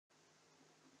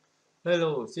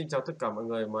Hello, xin chào tất cả mọi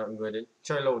người đến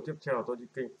chơi lô tiếp theo tôi đi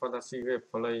kênh Fantasy Game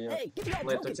Play nha. Hôm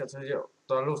nay tôi sẽ giới thiệu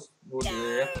Talos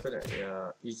Bullet với lại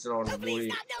Iron Bully.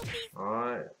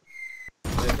 Đấy,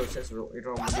 đây tôi sẽ sử dụng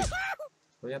Iron Bully.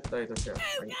 Thứ nhất đây tôi sẽ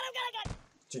đánh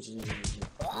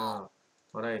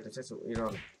vào đây tôi sẽ sử dụng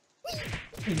Iron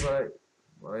đi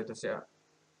vào đây tôi sẽ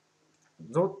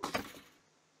rốt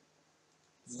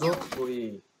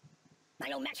Bully.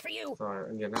 Rồi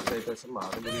anh nghiền đây tôi sẽ mở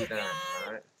cái Bully ra.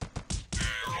 Đấy.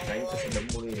 Đánh tôi sẽ đấm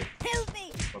Bully.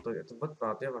 Và tôi để tôi vứt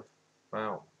vào tiếp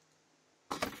vào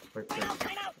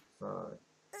rồi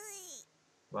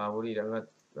và Woody đã ngất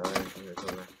đây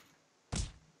này.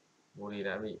 Woody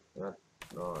đã bị ngất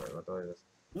rồi và tôi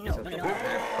sẽ tiếp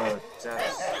Pepper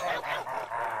Chase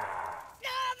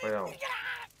quay đầu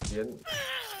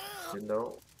chiến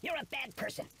đấu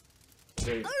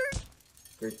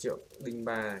cây triệu đinh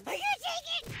ba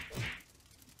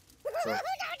rồi.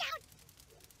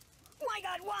 My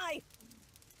God, why?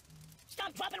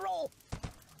 Stop, drop and roll.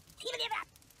 Even if that.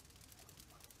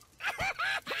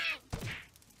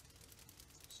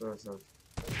 Rồi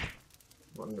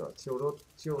ngọn lửa thiêu đốt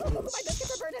chọc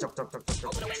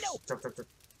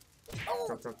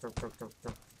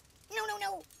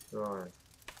rồi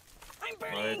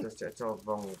đây tôi sẽ cho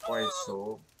vòng quay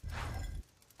số.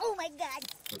 Oh my God.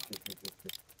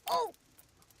 Oh,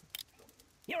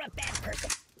 you're a bad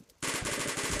person.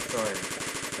 Rồi 1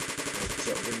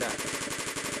 triệu viên đạn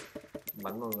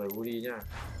bắn vào người Woody nhá.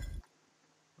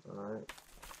 Đấy.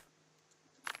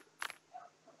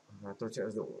 Và tôi sẽ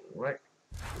dùng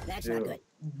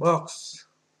box.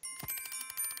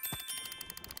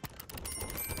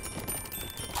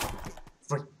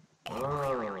 Mất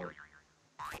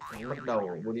đầu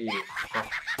Woody.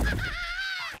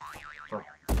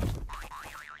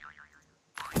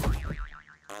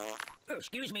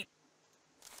 Excuse me.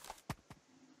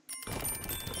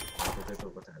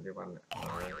 Tôi có thể đi bắn này.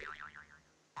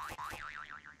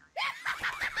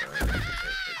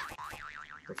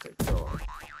 Tôi sẽ cho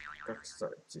các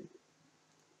sợi chỉ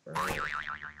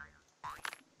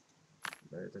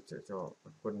đây tôi sẽ cho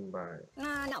quân bài.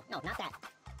 No, not that.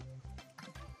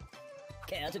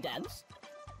 Care to dance?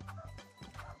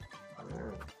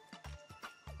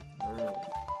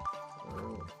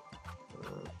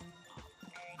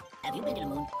 Have you been to the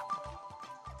moon?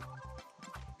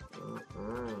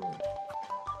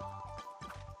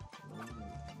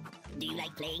 Do you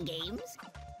like playing games?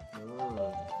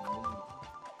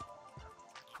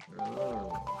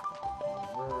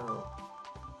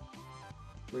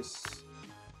 Wish.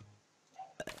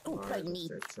 Pardon me.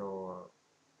 Sẽ cho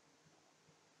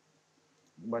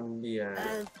bắn bia.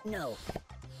 No.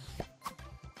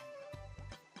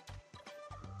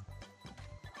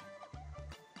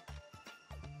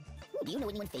 Do you know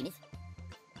anyone famous?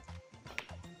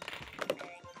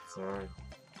 Rồi.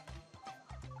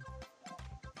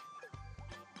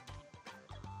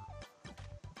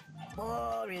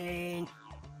 Boring.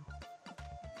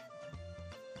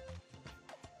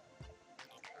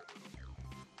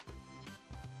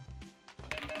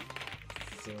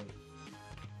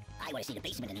 I want to see the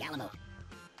basement in the Alamo.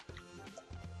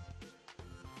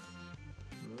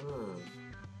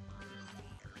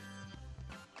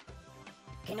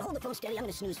 Can you hold the phone steady? I'm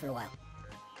going to snooze for a while.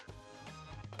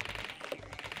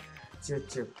 Chưa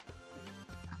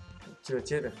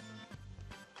chết rồi.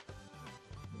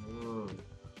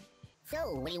 So,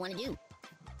 what do you want to do?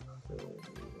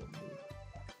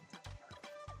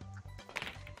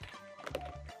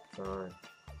 Rồi.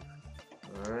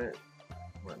 Đấy.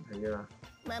 Bạn thấy chưa?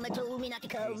 Mama told me not to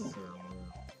come.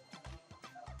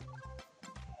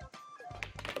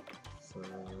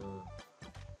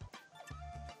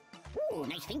 Ooh,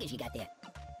 nice fingers you got there.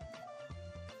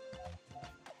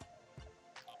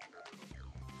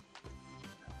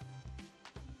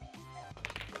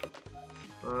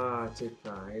 Chết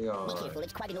cái rồi. Be careful,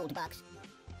 it's quite an old box.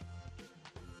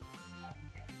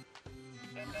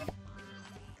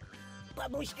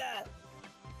 Babushka!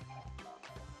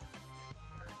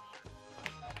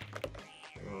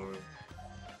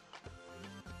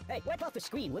 Hey, wipe off the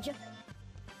screen, would you?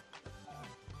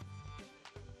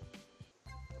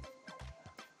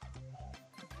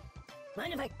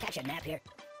 Mind if I catch a nap here?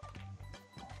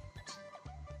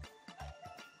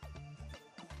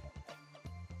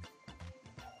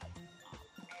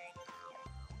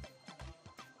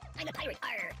 I'm a pirate.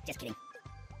 Arr, just kidding.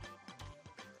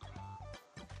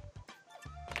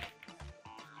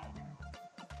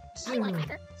 I want a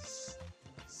cracker.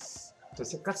 Tôi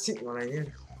sẽ cắt xịn vào này nhé.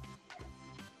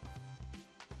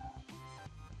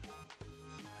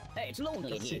 Hey, it's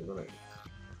lonely in here.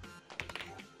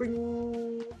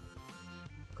 Ping.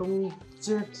 Không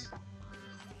chết.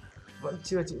 Vẫn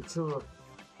chưa chịu chưa.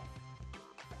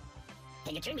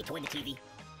 Can you turn me toward the TV?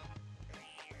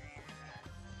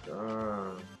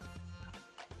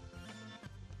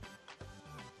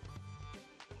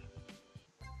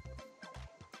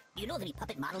 Do you know of any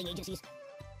puppet modeling agencies?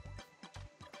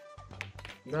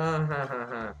 Ha ha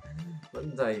ha.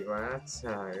 Vẫn dày quá,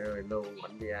 trời ơi, đâu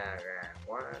bắn bia gà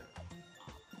quá.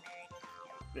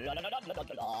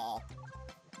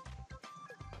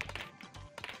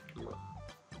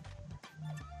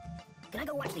 Can I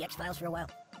go watch the X-Files for a while?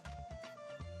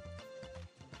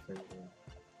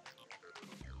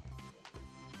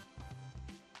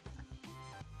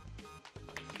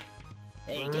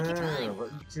 Hey, take your time.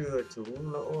 Vẫn chưa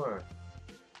trúng lỗ à.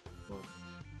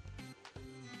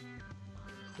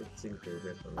 Xin kể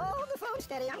việc của Oh, the phone's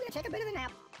steady. I'm gonna take a bit of a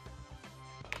nap.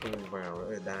 không vào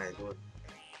ở đài luôn.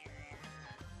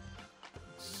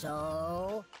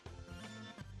 So...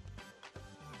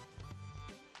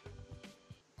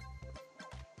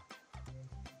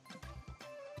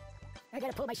 I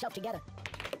gotta pull myself together.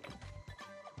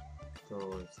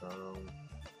 Rồi xong.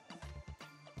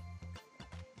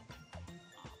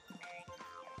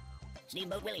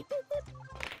 Steamboat Willie.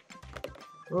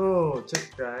 Chết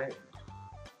cái.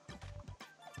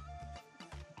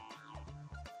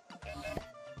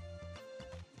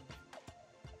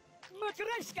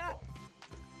 Matryoshka!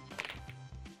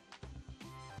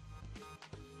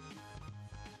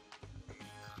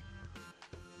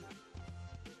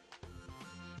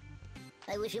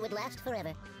 I wish it would last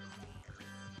forever.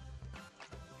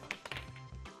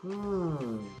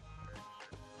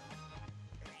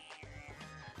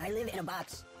 I live in a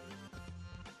box.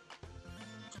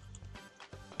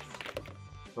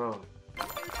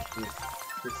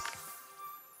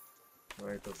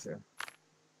 Đây tôi sẽ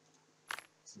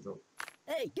sử dụng.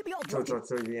 Hey, give me all Cho broken.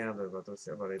 chơi VR rồi và tôi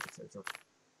sẽ vào đây tôi sẽ cho.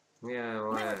 Nghe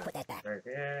là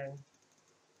cái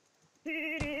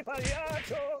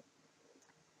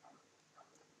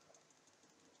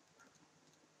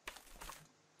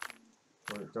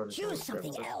Choose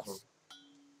something else.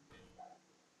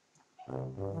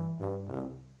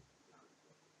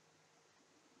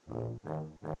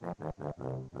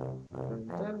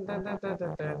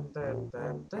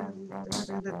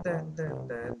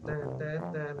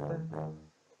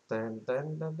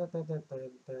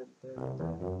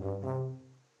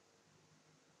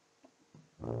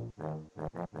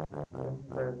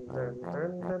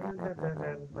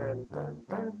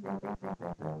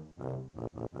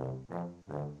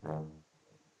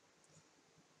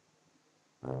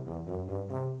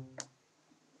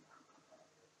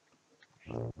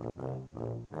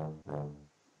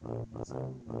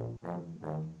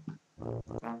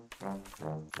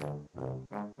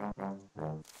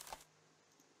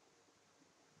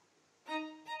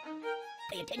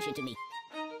 Pay attention to me.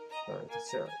 Rồi tôi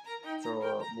sẽ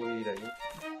cho Bui đấy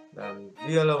đàn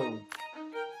violon.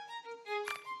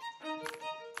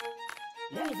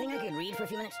 Is there anything I could read for a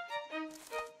few minutes?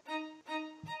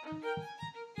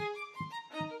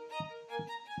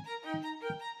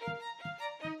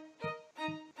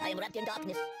 I am wrapped in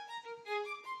darkness.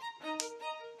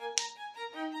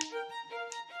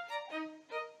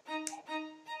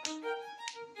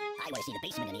 I want to see the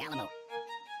basement in the Alamo.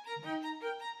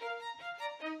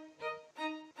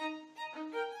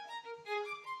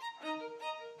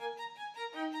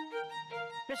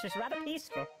 This is rather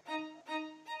peaceful.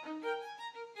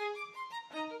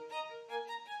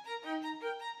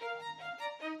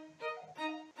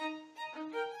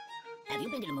 Have you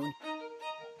been to the moon?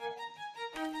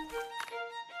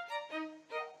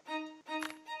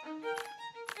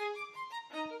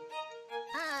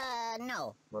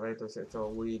 No. Vào đây tôi sẽ cho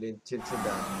Bui lên trên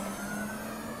đàn.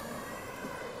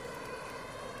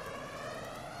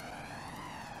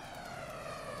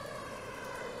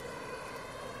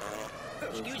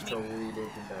 Excuse me. Cho Bui lên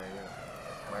trên đài nha.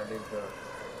 Mày lên cơ.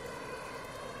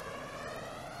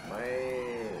 Mày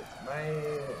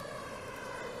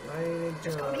lên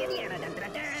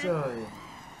trời.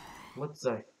 Mất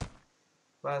dày.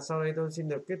 Và sau đây tôi xin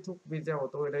được kết thúc video của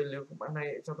tôi ở đây. Nếu các bạn hay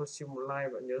hãy cho tôi xin một like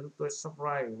và nhớ giúp tôi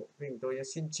subscribe ủng hộ kênh tôi.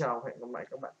 Xin chào và hẹn gặp lại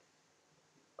các bạn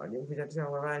ở những video tiếp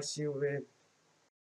theo. Bye bye, see you again.